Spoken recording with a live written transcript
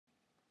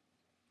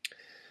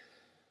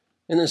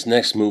In this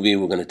next movie,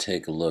 we're going to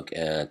take a look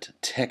at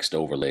text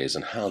overlays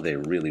and how they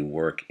really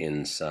work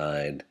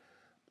inside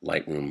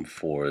Lightroom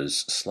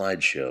 4's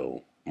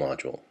slideshow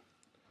module.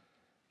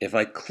 If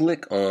I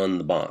click on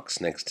the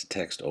box next to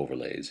text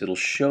overlays, it'll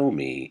show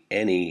me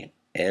any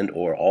and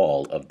or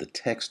all of the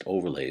text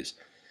overlays,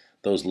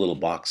 those little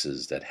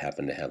boxes that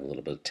happen to have a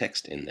little bit of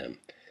text in them.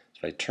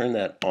 So if I turn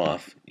that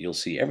off, you'll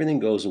see everything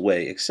goes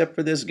away except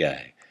for this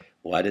guy.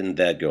 Why didn't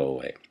that go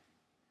away?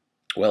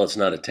 Well, it's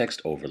not a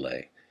text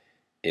overlay.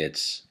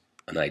 It's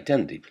an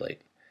identity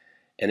plate.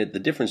 And the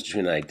difference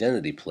between an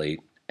identity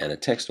plate and a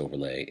text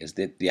overlay is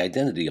that the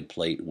identity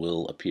plate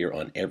will appear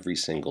on every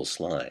single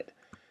slide,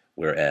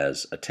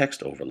 whereas a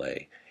text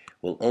overlay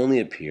will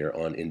only appear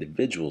on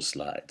individual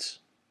slides,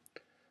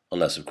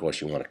 unless, of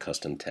course, you want a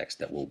custom text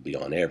that will be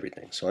on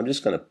everything. So I'm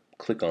just going to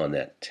click on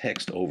that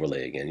text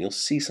overlay again. You'll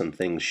see some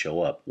things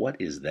show up. What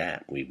is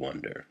that, we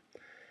wonder?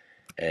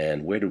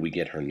 And where did we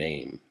get her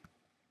name?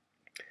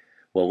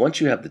 Well,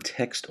 once you have the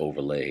text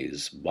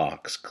overlays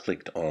box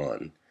clicked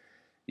on,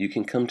 you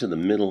can come to the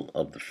middle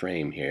of the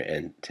frame here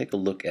and take a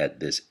look at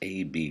this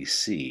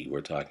ABC. We're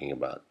talking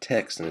about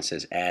text, and it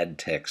says add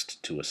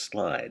text to a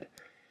slide.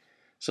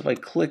 So if I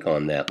click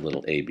on that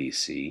little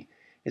ABC,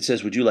 it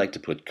says, would you like to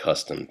put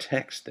custom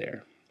text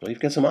there? Well, you've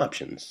got some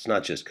options. It's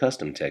not just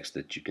custom text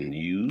that you can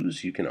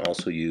use. You can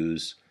also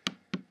use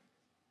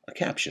a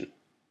caption,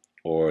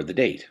 or the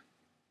date,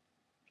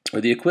 or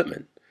the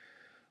equipment,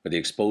 or the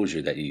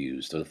exposure that you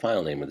used, or the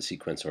file name, or the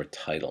sequence, or a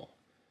title.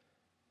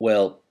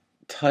 Well,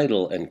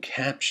 title and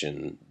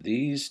caption,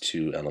 these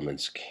two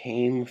elements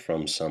came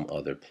from some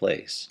other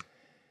place.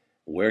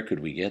 Where could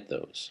we get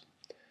those?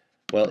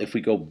 Well, if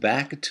we go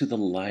back to the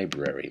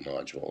library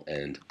module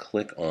and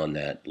click on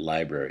that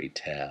library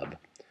tab,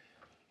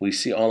 we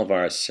see all of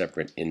our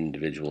separate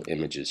individual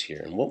images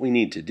here. And what we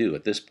need to do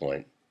at this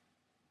point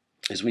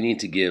is we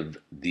need to give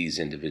these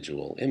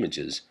individual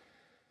images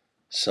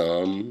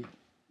some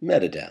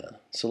metadata.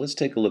 So let's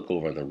take a look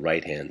over on the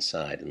right-hand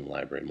side in the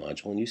library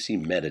module, and you see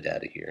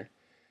metadata here.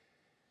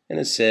 And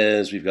it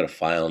says we've got a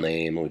file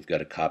name, and we've got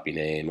a copy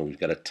name, and we've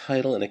got a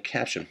title and a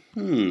caption.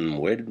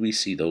 Where did we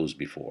see those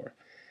before?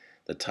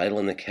 The title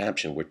and the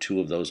caption were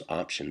two of those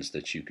options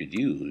that you could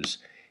use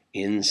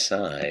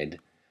inside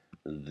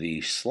the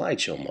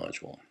slideshow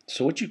module.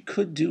 So what you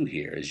could do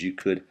here is you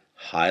could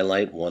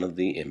highlight one of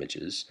the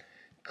images,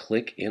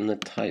 click in the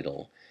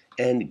title,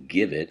 and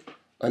give it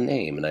a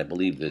name. And I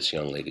believe this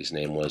young lady's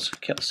name was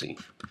Kelsey.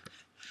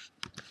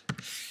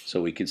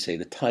 So we could say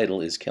the title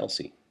is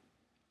Kelsey.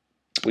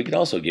 We could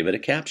also give it a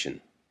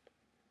caption.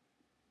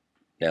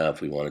 Now,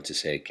 if we wanted to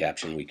say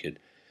caption, we could,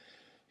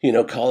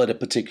 call it a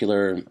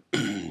particular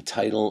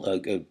title,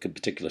 a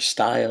particular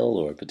style,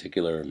 or a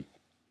particular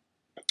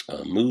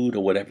mood,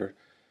 or whatever.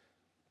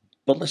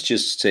 But let's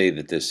just say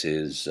that this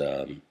is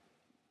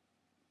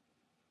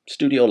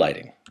studio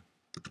lighting.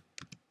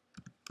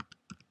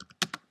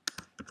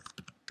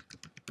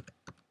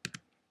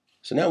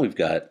 So now we've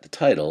got the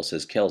title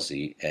says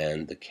Kelsey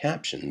and the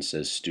caption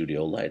says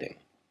studio lighting.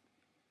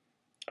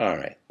 All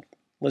right,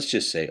 let's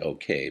just say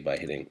OK by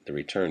hitting the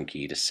return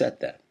key to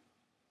set that.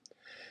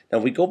 Now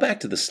if we go back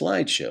to the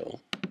slideshow,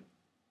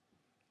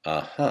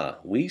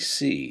 we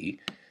see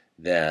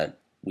that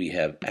we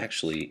have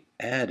actually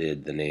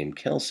added the name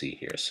Kelsey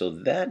here. So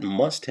that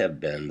must have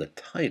been the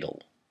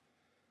title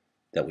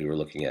that we were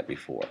looking at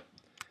before.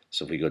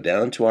 So if we go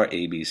down to our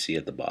ABC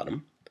at the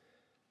bottom,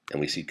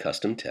 and we see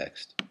custom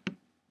text,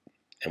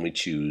 and we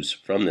choose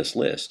from this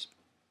list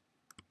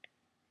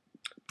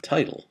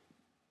title,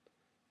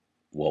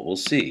 what we'll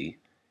see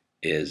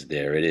is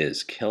there it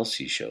is.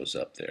 Kelsey shows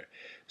up there.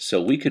 So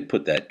we could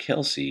put that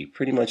Kelsey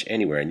pretty much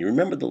anywhere. And you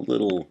remember the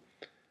little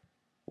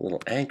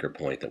anchor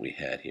point that we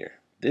had here.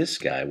 This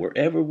guy,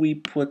 wherever we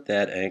put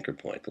that anchor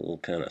point, the little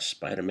kind of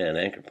Spider-Man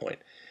anchor point,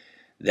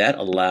 that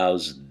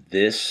allows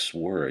this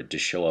word to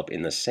show up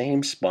in the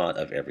same spot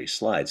of every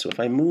slide. So if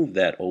I move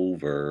that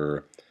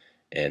over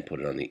and put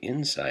it on the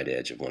inside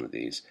edge of one of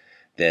these,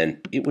 then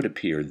it would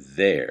appear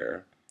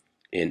there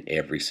in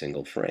every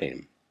single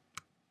frame.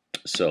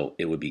 So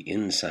it would be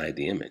inside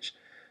the image.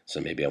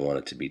 So maybe I want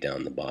it to be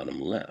down the bottom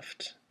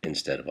left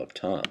instead of up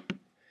top.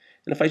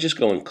 And if I just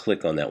go and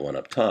click on that one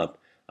up top,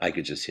 I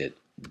could just hit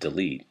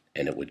delete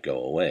and it would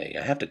go away.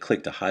 I have to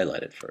click to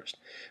highlight it first.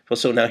 Well,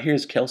 so now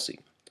here's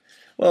Kelsey.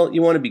 Well,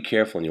 you want to be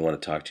careful, and you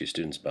want to talk to your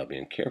students about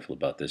being careful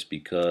about this,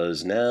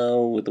 because now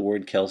with the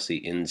word Kelsey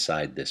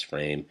inside this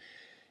frame,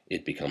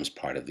 it becomes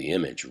part of the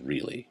image,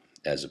 really,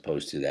 as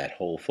opposed to that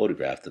whole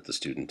photograph that the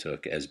student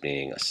took as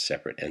being a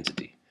separate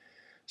entity.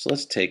 So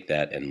let's take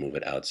that and move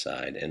it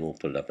outside, and we'll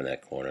put it up in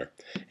that corner.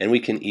 And we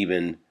can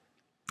even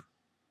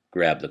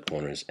grab the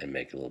corners and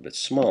make it a little bit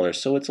smaller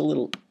so it's a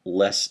little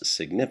less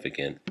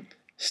significant.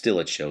 Still,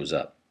 it shows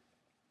up.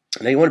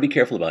 Now, you want to be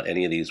careful about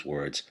any of these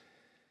words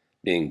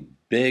being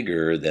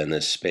bigger than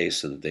this space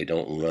so that they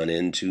don't run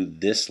into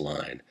this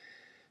line.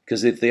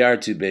 Because if they are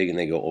too big and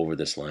they go over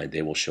this line,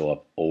 they will show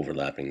up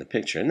overlapping the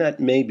picture. And that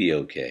may be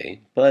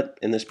okay, but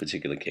in this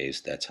particular case,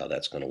 that's how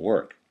that's going to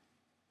work.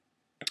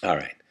 All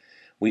right.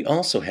 We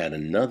also had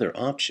another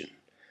option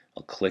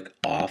I'll click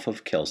off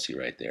of Kelsey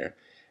right there,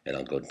 and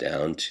I'll go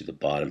down to the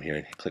bottom here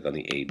and click on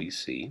the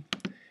ABC.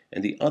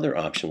 And the other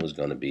option was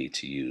going to be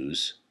to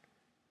use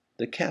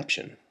the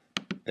caption.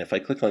 And if I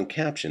click on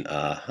caption,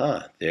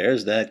 aha,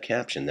 there's that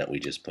caption that we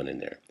just put in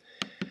there.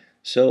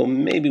 So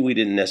maybe we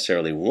didn't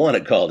necessarily want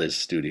to call this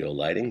studio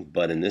lighting,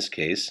 but in this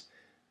case,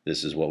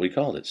 this is what we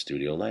called it,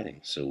 studio lighting.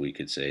 So we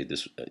could say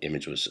this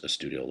image was a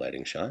studio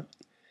lighting shot,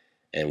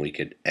 and we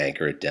could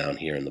anchor it down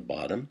here in the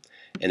bottom.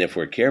 And if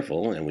we're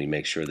careful and we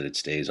make sure that it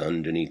stays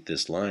underneath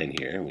this line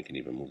here, and we can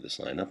even move this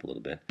line up a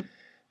little bit,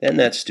 then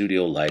that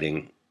studio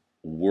lighting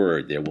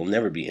word there will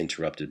never be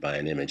interrupted by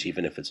an image,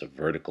 even if it's a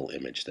vertical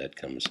image that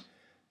comes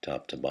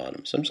top to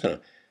bottom. So I'm just going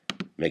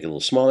to make it a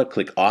little smaller,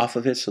 click off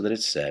of it so that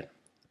it's set,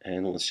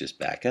 and let's just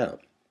back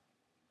out.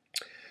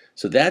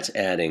 So that's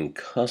adding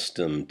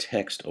custom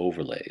text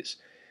overlays.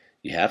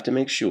 You have to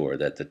make sure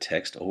that the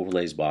text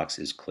overlays box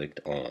is clicked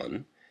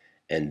on,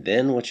 and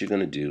then what you're going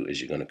to do is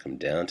you're going to come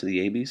down to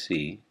the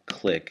ABC,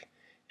 click,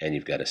 and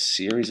you've got a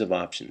series of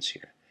options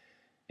here.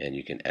 And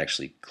you can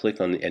actually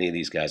click on any of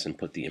these guys and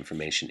put the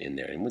information in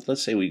there. And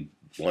let's say we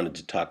wanted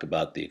to talk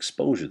about the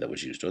exposure that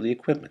was used or the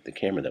equipment, the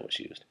camera that was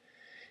used.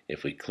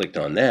 If we clicked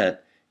on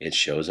that, it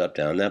shows up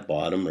down that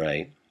bottom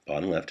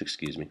left,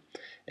 excuse me,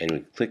 and we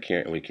click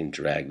here and we can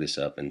drag this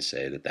up and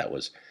say that that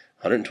was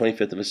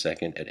 125th of a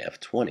second at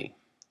f20.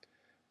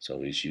 So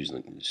we're just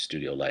using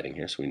studio lighting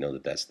here, so we know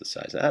that that's the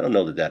size. I don't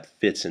know that that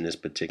fits in this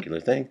particular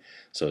thing,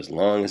 so as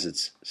long as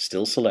it's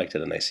still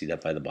selected and I see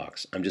that by the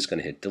box, I'm just going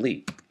to hit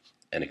delete,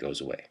 and it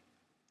goes away.